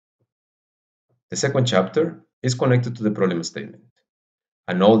The second chapter is connected to the problem statement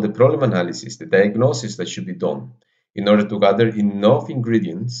and all the problem analysis, the diagnosis that should be done in order to gather enough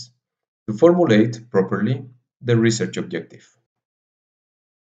ingredients to formulate properly the research objective.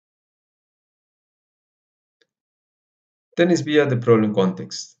 Then is via the problem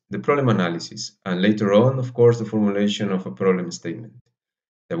context, the problem analysis, and later on, of course, the formulation of a problem statement,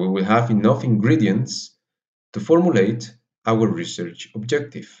 that we will have enough ingredients to formulate our research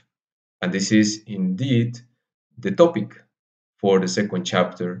objective. And this is indeed the topic for the second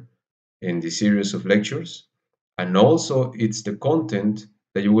chapter in the series of lectures, and also it's the content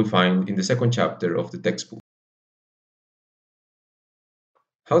that you will find in the second chapter of the textbook.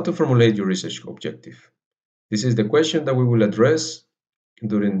 How to formulate your research objective? This is the question that we will address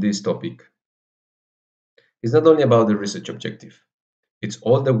during this topic. It's not only about the research objective, it's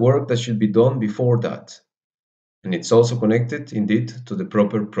all the work that should be done before that. And it's also connected, indeed, to the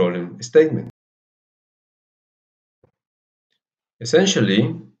proper problem statement.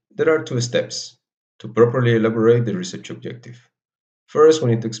 Essentially, there are two steps to properly elaborate the research objective. First, we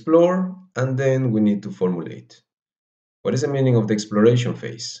need to explore, and then we need to formulate. What is the meaning of the exploration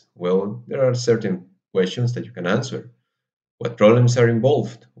phase? Well, there are certain questions that you can answer. What problems are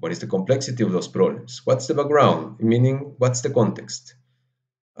involved? What is the complexity of those problems? What's the background? Meaning, what's the context?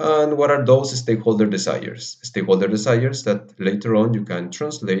 And what are those stakeholder desires? Stakeholder desires that later on you can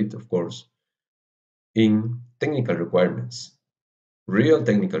translate, of course, in technical requirements, real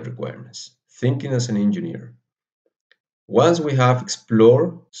technical requirements, thinking as an engineer. Once we have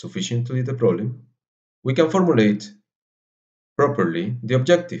explored sufficiently the problem, we can formulate properly the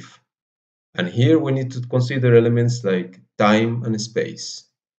objective. And here we need to consider elements like time and space,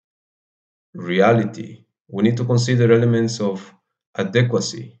 reality. We need to consider elements of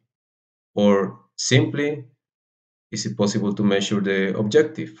adequacy, or simply, is it possible to measure the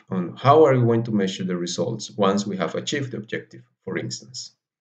objective? And how are we going to measure the results once we have achieved the objective, for instance?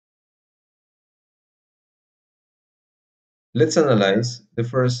 Let's analyze the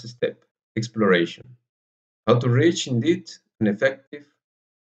first step, exploration. How to reach, indeed, an effective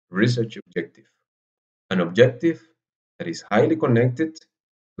research objective. An objective that is highly connected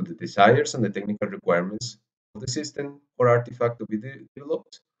to the desires and the technical requirements of the system or artifact to be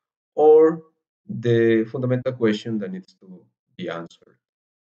developed, or the fundamental question that needs to be answered.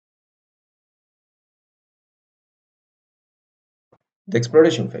 The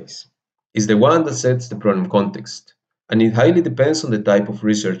exploration phase is the one that sets the problem context, and it highly depends on the type of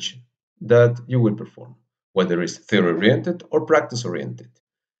research that you will perform, whether it's theory-oriented or practice-oriented.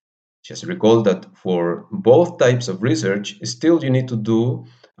 Just recall that for both types of research, still you need to do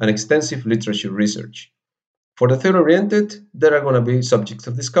an extensive literature research. For the theory-oriented, there are going to be subjects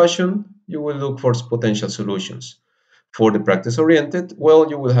of discussion. You will look for potential solutions. For the practice-oriented, well,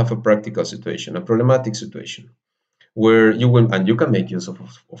 you will have a practical situation, a problematic situation, where you will, and you can make use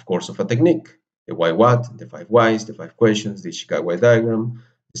of course, of a technique, the why what, the 5 whys, the 5 questions, the Ishikawa diagram,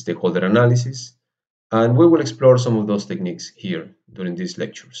 the stakeholder analysis, and we will explore some of those techniques here during these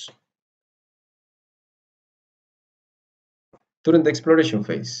lectures. During the exploration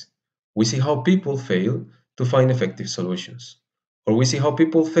phase, we see how people fail to find effective solutions, or we see how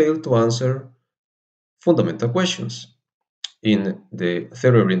people fail to answer fundamental questions in the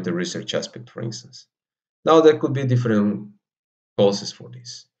theory-oriented research aspect, for instance. Now, there could be different causes for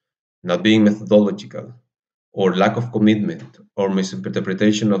this, not being methodological, or lack of commitment, or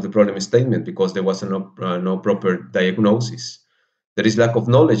misinterpretation of the problem statement because there was no proper diagnosis. There is lack of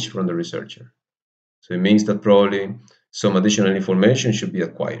knowledge from the researcher. So it means that probably some additional information should be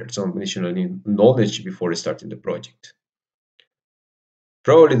acquired, some additional knowledge before starting the project.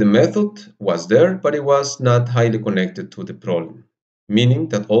 Probably the method was there, but it was not highly connected to the problem, meaning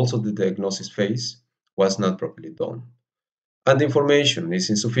that also the diagnosis phase was not properly done. And the information is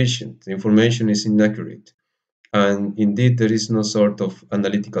insufficient, the information is inaccurate, and indeed there is no sort of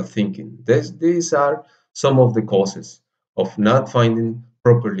analytical thinking. These are some of the causes of not finding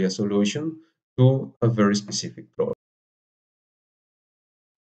properly a solution to a very specific problem.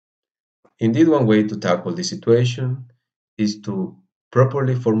 Indeed, one way to tackle this situation is to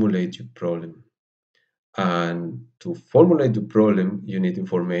properly formulate your problem. And to formulate the problem, you need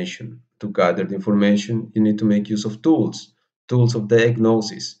information. To gather the information, you need to make use of tools of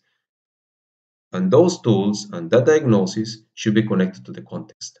diagnosis. And those tools and that diagnosis should be connected to the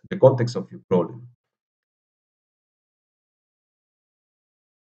context of your problem.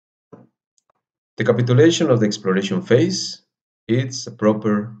 The capitulation of the exploration phase is a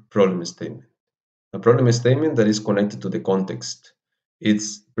proper problem statement. A problem statement that is connected to the context.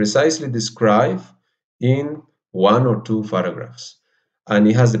 It's precisely described in 1 or 2 paragraphs. and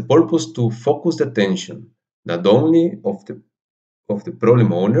it has the purpose to focus the attention not only of the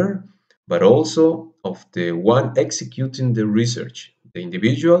problem owner, but also of the one executing the research, the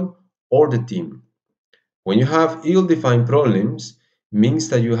individual or the team. When you have ill-defined problems, means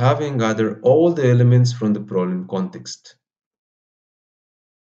that you haven't gathered all the elements from the problem context.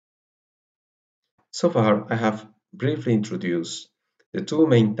 So far, I have briefly introduced the two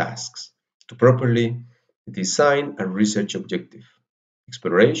main tasks to properly design a research objective: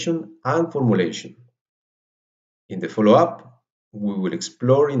 exploration and formulation. In the follow-up, we will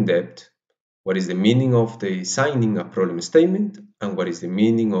explore in depth what is the meaning of designing a problem statement and what is the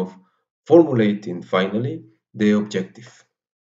meaning of formulating finally the objective.